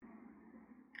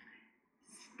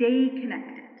Stay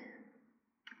connected.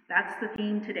 That's the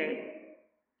theme today.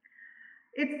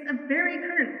 It's a very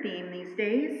current theme these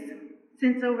days,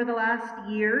 since over the last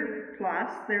year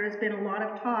plus, there has been a lot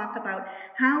of talk about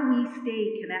how we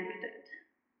stay connected.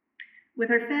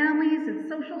 With our families and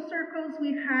social circles,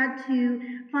 we've had to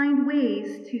find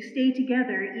ways to stay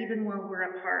together even while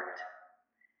we're apart.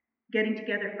 Getting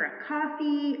together for a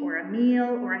coffee or a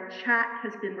meal or a chat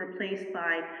has been replaced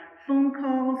by phone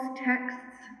calls, texts,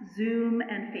 Zoom,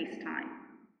 and FaceTime.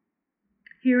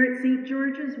 Here at St.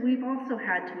 George's, we've also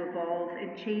had to evolve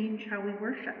and change how we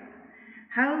worship,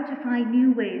 how to find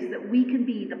new ways that we can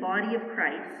be the body of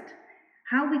Christ,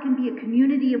 how we can be a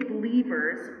community of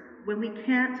believers when we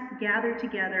can't gather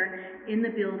together in the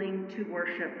building to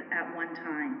worship at one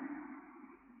time.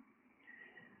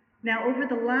 Now, over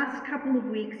the last couple of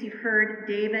weeks, you've heard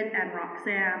David and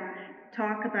Roxanne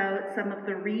talk about some of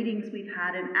the readings we've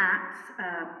had in Acts,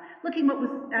 looking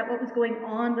at what was going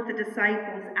on with the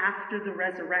disciples after the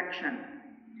resurrection.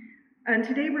 And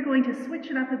today we're going to switch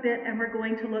it up a bit, and we're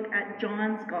going to look at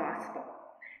John's Gospel,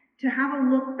 to have a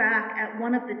look back at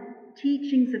one of the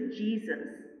teachings of Jesus,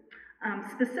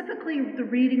 specifically the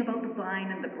reading about the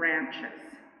vine and the branches.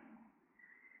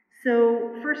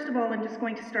 So first of all, I'm just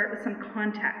going to start with some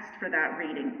context for that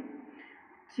reading,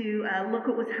 to look at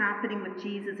what was happening with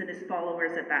Jesus and his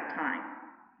followers at that time.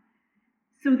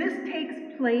 So this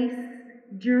takes place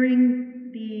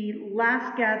during the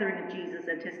last gathering of Jesus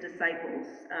and his disciples,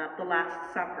 the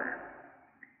Last Supper.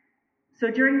 So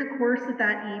during the course of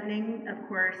that evening, of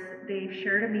course, they've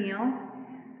shared a meal.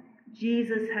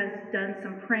 Jesus has done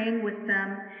some praying with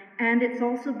them, and it's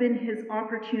also been his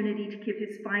opportunity to give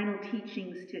his final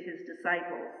teachings to his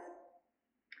disciples.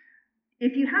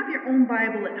 If you have your own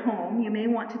Bible at home, you may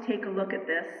want to take a look at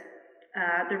this.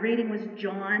 The reading was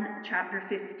John chapter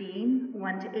 15,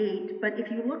 1 to 8, but if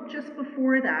you look just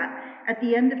before that, at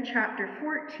the end of chapter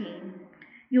 14,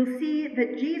 you'll see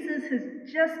that Jesus has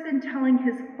just been telling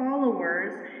his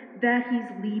followers that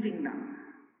he's leaving them.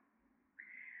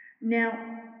 Now,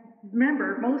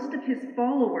 remember, most of his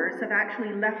followers have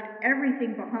actually left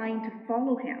everything behind to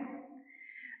follow him.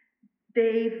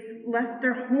 They've left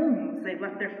their homes, they've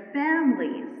left their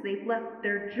families, they've left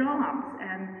their jobs,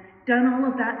 and done all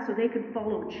of that so they can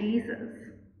follow Jesus.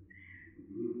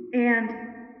 And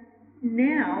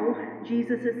now,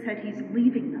 Jesus has said he's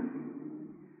leaving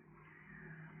them.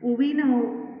 Well, we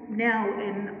know now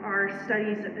in our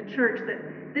studies at the church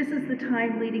that this is the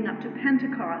time leading up to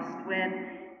Pentecost,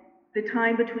 when the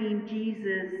time between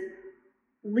Jesus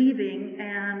leaving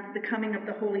and the coming of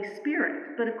the Holy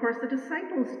Spirit. But of course, the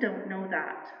disciples don't know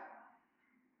that.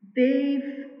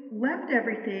 They've left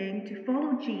everything to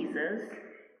follow Jesus.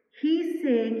 He's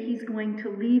saying he's going to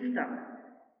leave them.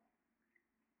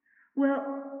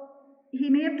 Well,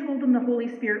 he may have told them the Holy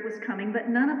Spirit was coming, but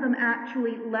none of them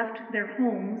actually left their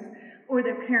homes or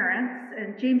their parents,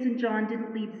 and James and John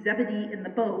didn't leave Zebedee in the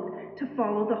boat to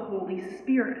follow the Holy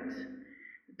Spirit.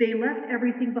 They left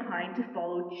everything behind to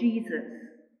follow Jesus.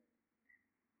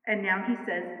 And now he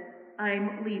says,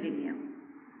 I'm leaving you.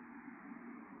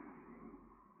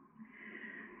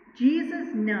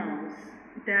 Jesus knows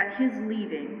that his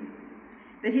leaving,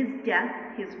 that his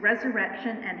death, his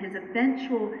resurrection, and his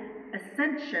eventual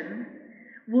ascension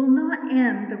will not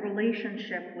end the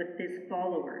relationship with his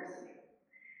followers.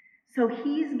 So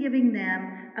he's giving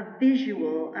them a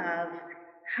visual of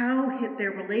how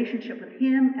their relationship with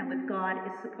him and with God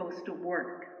is supposed to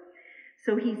work.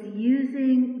 So he's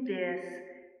using this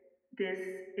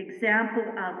example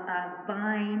of a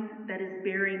vine that is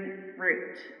bearing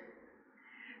fruit.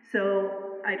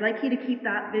 So I'd like you to keep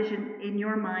that vision in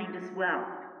your mind as well.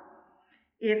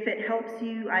 If it helps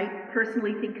you, I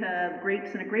personally think of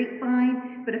grapes and a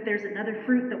grapevine, but if there's another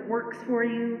fruit that works for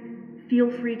you, feel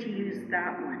free to use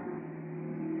that one.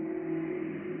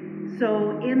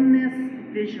 So in this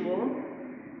visual,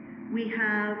 we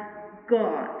have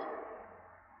God,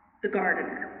 the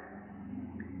gardener,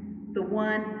 the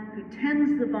one who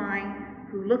tends the vine,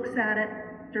 who looks at it,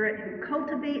 who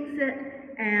cultivates it,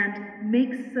 and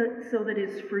makes it so that it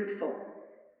is fruitful.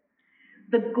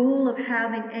 The goal of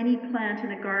having any plant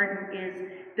in a garden is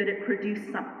that it produce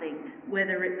something,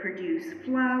 whether it produce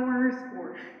flowers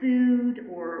or food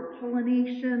or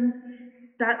pollination.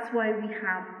 That's why we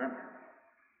have them.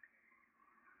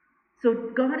 So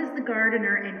God is the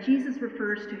gardener, and Jesus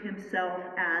refers to himself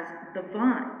as the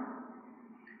vine.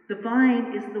 The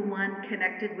vine is the one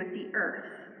connected with the earth,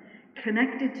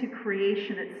 connected to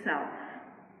creation itself.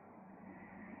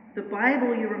 The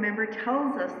Bible, you remember,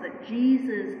 tells us that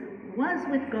Jesus was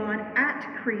with God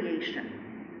at creation,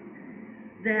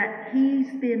 that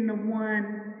he's been the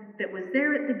one that was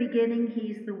there at the beginning.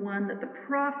 He's the one that the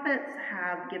prophets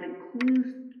have given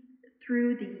clues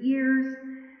through the years.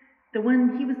 He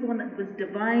was the one that was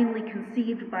divinely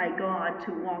conceived by God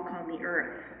to walk on the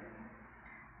earth.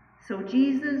 So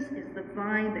Jesus is the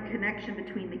vine, the connection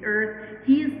between the earth.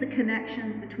 He is the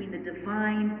connection between the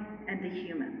divine and the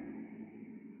human.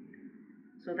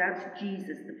 So that's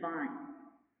Jesus, the vine.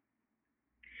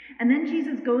 And then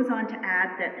Jesus goes on to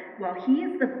add that while he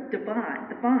is the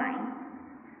vine,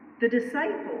 the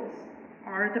disciples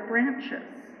are the branches.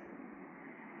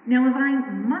 Now a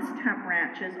vine must have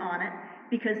branches on it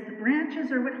because the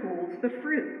branches are what holds the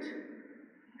fruit.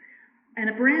 And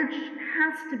a branch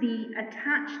has to be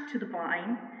attached to the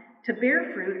vine to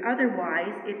bear fruit,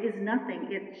 otherwise it is nothing.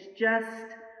 It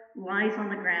just lies on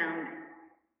the ground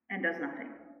and does nothing.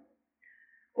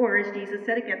 Or as Jesus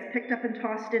said, it gets picked up and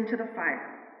tossed into the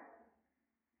fire.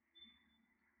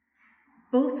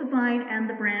 Both the vine and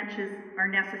the branches are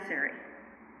necessary.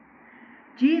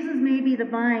 Jesus may be the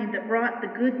vine that brought the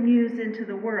good news into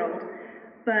the world,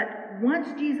 but once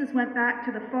Jesus went back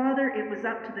to the Father, it was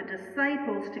up to the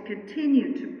disciples to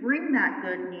continue to bring that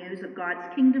good news of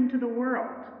God's kingdom to the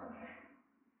world.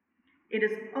 It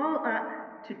is all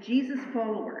up to Jesus'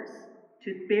 followers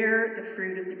to bear the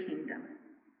fruit of the kingdom.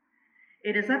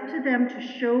 It is up to them to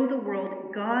show the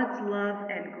world God's love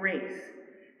and grace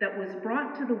that was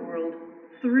brought to the world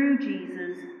through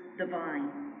Jesus, the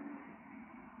vine.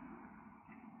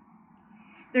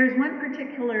 There's one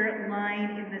particular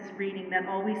line in this reading that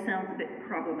always sounds a bit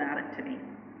problematic to me.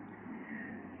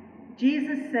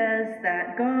 Jesus says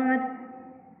that God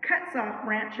cuts off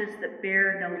branches that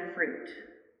bear no fruit,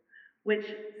 which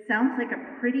sounds like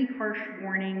a pretty harsh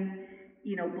warning,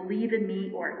 believe in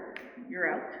me or you're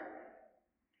out.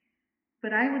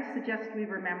 But I would suggest we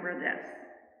remember this.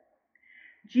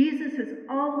 Jesus has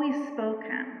always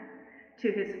spoken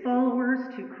to his followers,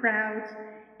 to crowds,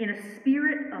 in a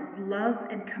spirit of love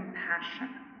and compassion.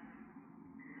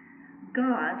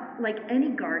 God, like any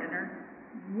gardener,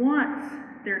 wants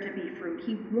there to be fruit.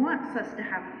 He wants us to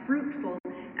have fruitful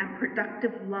and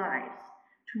productive lives,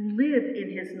 to live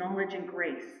in his knowledge and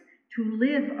grace, to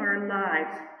live our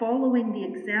lives following the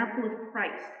example of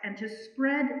Christ, and to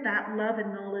spread that love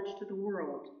and knowledge to the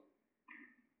world.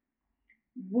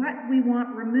 What we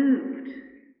want removed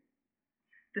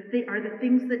are the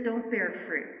things that don't bear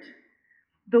fruit.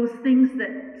 Those things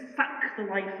that suck the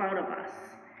life out of us,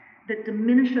 that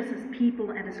diminish us as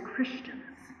people and as Christians.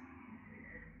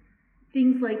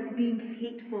 Things like being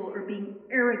hateful or being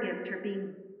arrogant or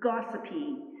being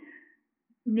gossipy.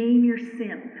 Name your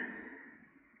sin.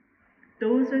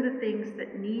 Those are the things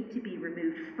that need to be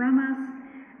removed from us,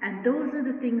 and those are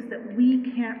the things that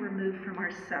we can't remove from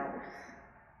ourselves.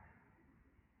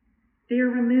 They are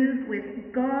removed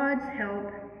with God's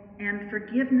help and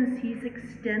forgiveness he's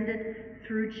extended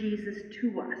through Jesus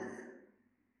to us.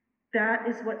 That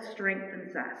is what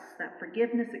strengthens us, that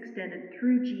forgiveness extended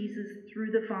through Jesus,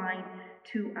 through the vine,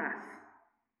 to us.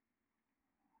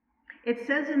 It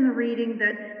says in the reading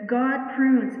that God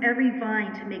prunes every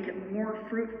vine to make it more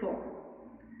fruitful.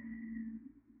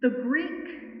 The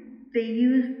Greek they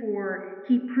use for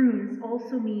he prunes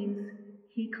also means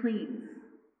he cleans.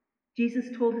 Jesus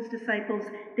told his disciples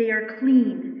they are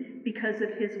cleaned because of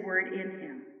his word in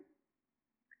him.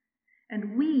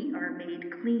 And we are made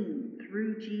clean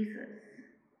through Jesus.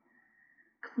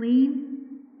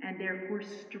 Clean and therefore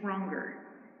stronger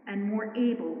and more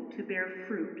able to bear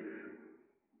fruit,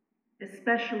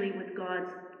 especially with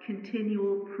God's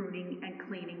continual pruning and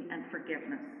cleaning and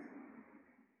forgiveness.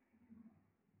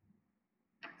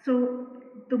 So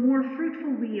the more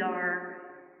fruitful we are,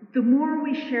 the more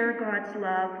we share God's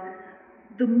love,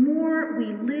 the more we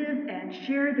live and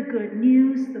share the good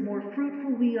news, the more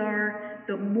fruitful we are,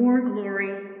 the more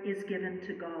glory is given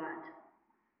to God.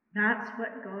 That's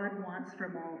what God wants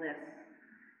from all this.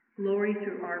 Glory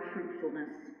through our fruitfulness.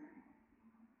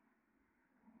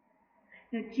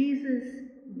 Now, Jesus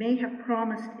may have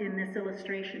promised in this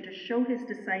illustration to show his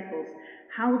disciples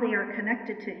how they are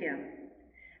connected to him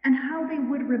and how they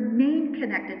would remain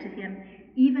connected to him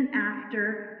even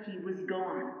after he was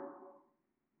gone.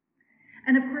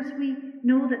 And of course, we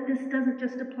know that this doesn't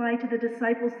just apply to the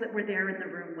disciples that were there in the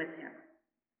room with him.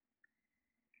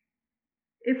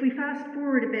 If we fast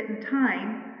forward a bit in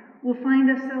time, we'll find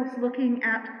ourselves looking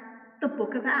at the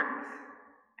book of Acts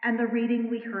and the reading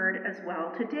we heard as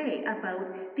well today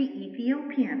about the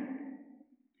Ethiopian.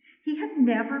 He had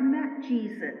never met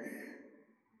Jesus,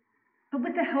 but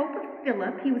with the help of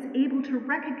Philip, he was able to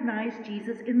recognize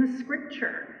Jesus in the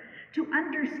scripture, to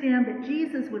understand that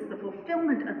Jesus was the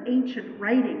fulfillment of ancient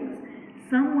writings,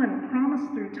 someone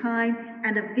promised through time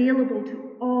and available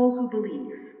to all who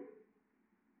believe.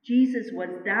 Jesus was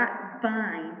that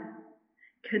vine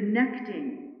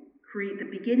connecting the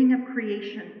beginning of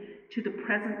creation to the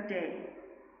present day.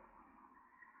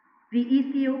 The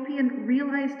Ethiopian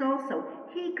realized also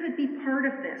he could be part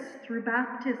of this through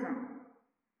baptism.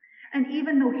 And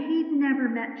even though he'd never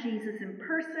met Jesus in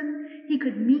person, he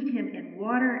could meet him in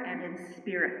water and in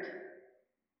spirit.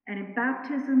 And in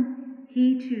baptism,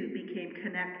 he too became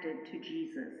connected to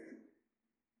Jesus.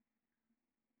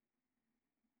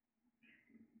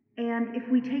 And if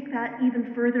we take that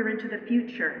even further into the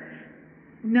future,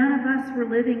 none of us were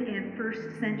living in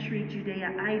first century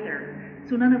Judea either,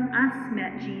 so none of us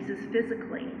met Jesus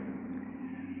physically.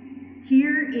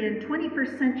 Here in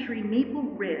 21st century Maple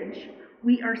Ridge,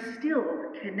 we are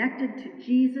still connected to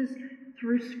Jesus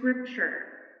through Scripture,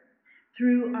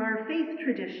 through our faith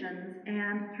traditions,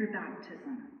 and through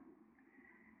baptism.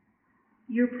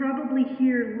 You're probably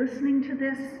here listening to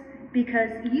this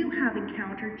because you have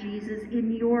encountered Jesus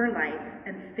in your life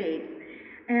and faith,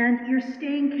 and you're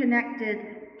staying connected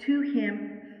to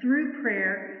him through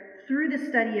prayer, through the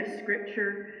study of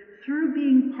Scripture, through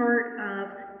being part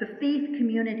of the faith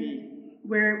community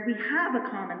where we have a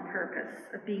common purpose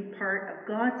of being part of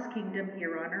God's kingdom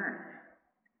here on earth.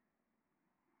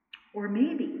 Or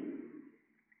maybe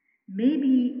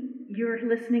you're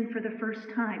listening for the first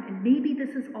time, and maybe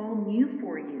this is all new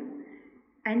for you,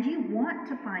 and you want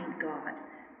to find God.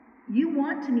 You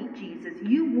want to meet Jesus.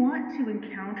 You want to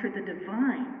encounter the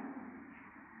divine.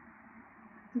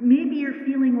 Maybe you're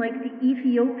feeling like the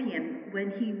Ethiopian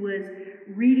when he was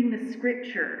reading the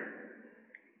Scripture,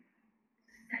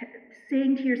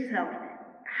 saying to yourself,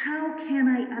 how can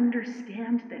I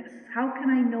understand this? How can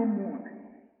I know more?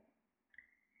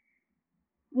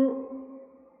 Well,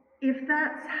 if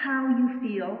that's how you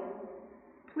feel,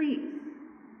 please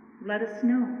let us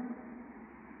know.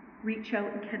 Reach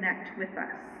out and connect with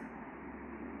us.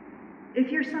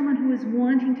 If you're someone who is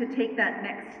wanting to take that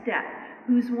next step,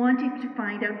 who's wanting to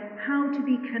find out how to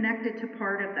be connected to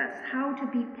part of this, how to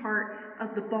be part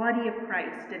of the body of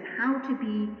Christ, and how to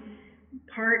be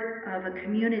part of a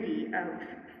community of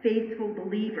faithful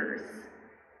believers,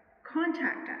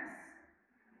 contact us.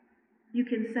 You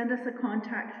can send us a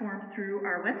contact form through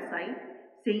our website,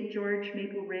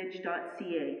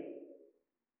 stgeorgemapleridge.ca.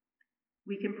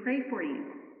 We can pray for you.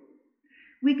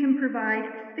 We can provide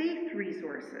faith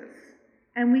resources,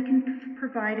 and we can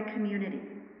provide a community.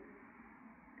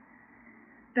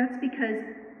 That's because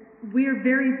we're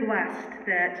very blessed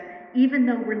that even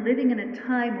though we're living in a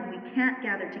time when we can't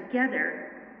gather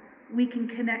together, we can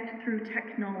connect through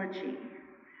technology,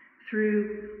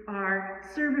 through our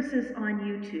services on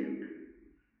YouTube,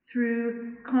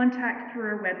 through contact through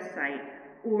our website,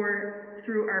 or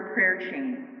through our prayer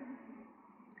chain.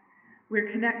 We're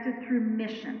connected through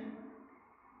mission,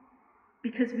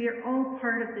 because we are all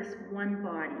part of this one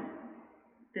body,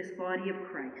 this body of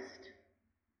Christ.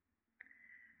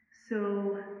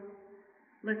 So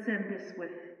let's end this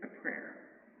with a prayer.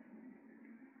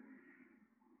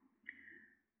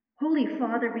 Holy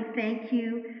Father, we thank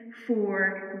you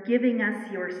for giving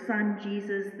us your Son,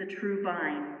 Jesus, the true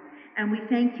vine. And we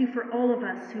thank you for all of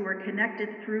us who are connected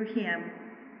through him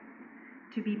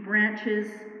to be branches,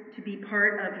 to be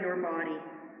part of your body.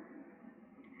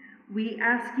 We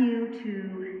ask you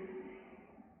to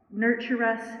nurture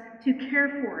us, to care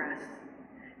for us,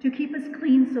 to keep us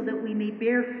clean so that we may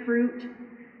bear fruit,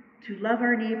 to love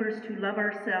our neighbors, to love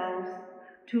ourselves,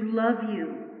 to love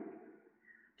you,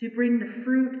 to bring the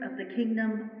fruit of the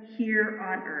kingdom here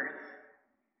on earth.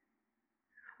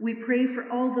 We pray for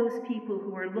all those people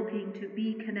who are looking to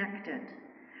be connected,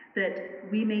 that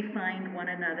we may find one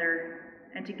another,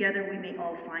 and together we may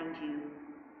all find you.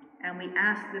 And we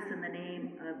ask this in the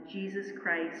name of Jesus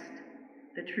Christ,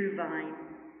 the true vine.